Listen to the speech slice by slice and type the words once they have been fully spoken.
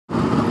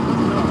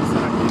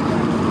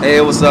Hey,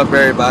 what's up,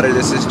 everybody?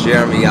 This is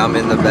Jeremy. I'm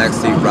in the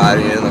backseat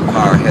riding in the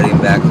car heading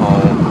back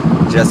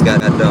home. Just got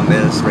done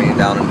ministering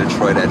down in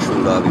Detroit at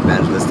True Love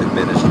Evangelistic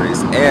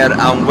Ministries. And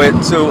I'm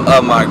with two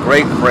of my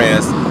great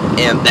friends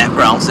and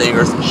background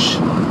singers.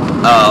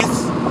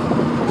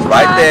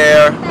 Right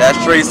there,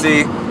 that's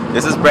Tracy.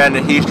 This is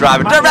Brandon. He's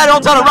driving.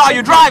 Don't tell him how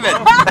you're driving.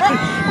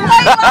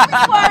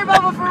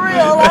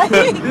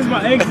 This is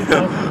my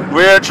exit.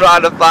 We're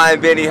trying to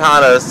find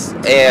Benihanas,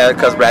 and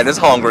because Brandon's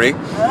hungry.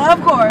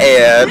 Of course.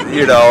 And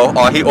you know,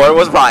 all he ordered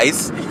was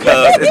rice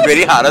because it's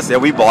Benihanas,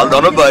 and we bought it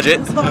on a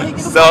budget.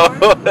 So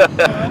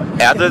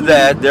after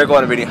that, they're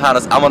going to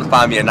Benihanas. I'm gonna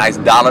find me a nice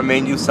dollar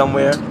menu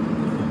somewhere.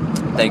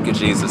 Thank you,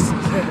 Jesus.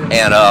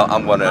 And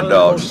I'm going to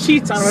indulge.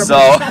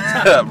 So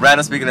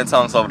Brandon speaking in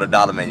tongues over the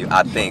dollar menu,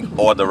 I think,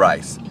 or the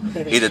rice.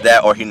 Either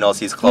that or he knows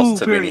he's close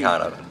to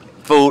Benihana.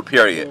 Food,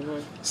 period.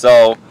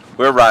 So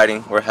we're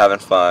riding, we're having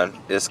fun.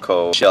 It's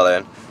cold,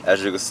 chilling.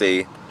 As you can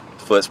see,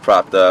 foot's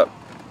propped up.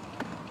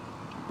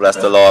 Bless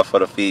the Lord for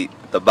the feet.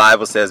 The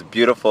Bible says,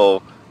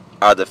 beautiful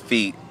are the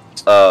feet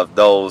of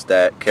those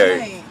that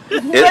carry.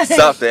 It's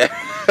something.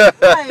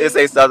 It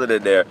says something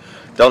in there.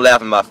 Don't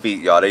laugh at my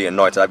feet, y'all. They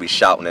anointed. I be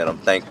shouting at them.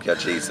 Thank you,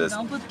 Jesus.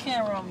 Don't put the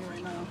camera on me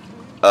right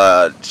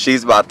now.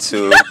 She's about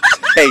to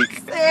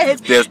take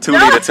this 2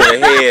 liter to the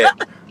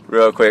head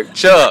real quick.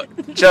 Chug.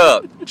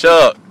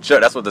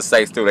 That's what the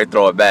saints do. They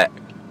throw it back.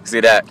 See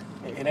that?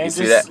 It ain't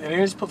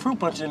just put fruit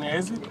punch in there,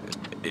 is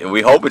it?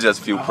 We hope it's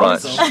just fruit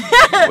punch. So.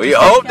 We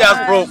hope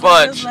that's fruit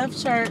punch. I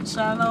just left church.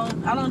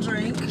 I don't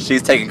drink.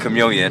 She's taking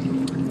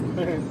communion.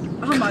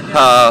 Oh my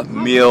God.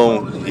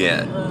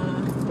 Communion.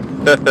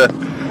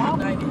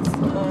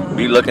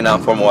 Be looking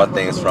out for more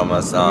things from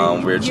us.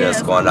 We're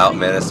just going out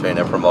ministering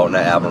and promoting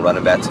the album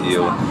Running Back to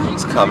You.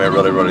 It's coming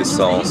really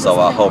soon, so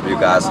I hope you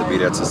guys will be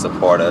there to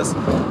support us.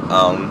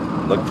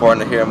 Look forward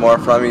to hearing more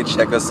from you.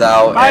 Check us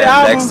out, and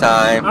next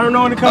time I don't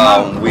know when to come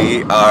out.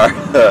 We are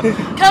doing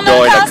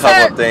a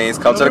couple of things.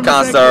 Come to the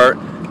concert.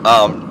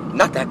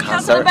 Not that concert.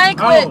 Come to the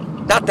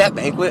banquet. Not that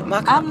banquet.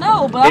 I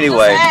know, but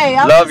anyway, I'm just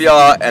saying, love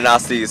y'all, and I'll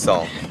see you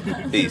soon.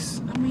 Peace.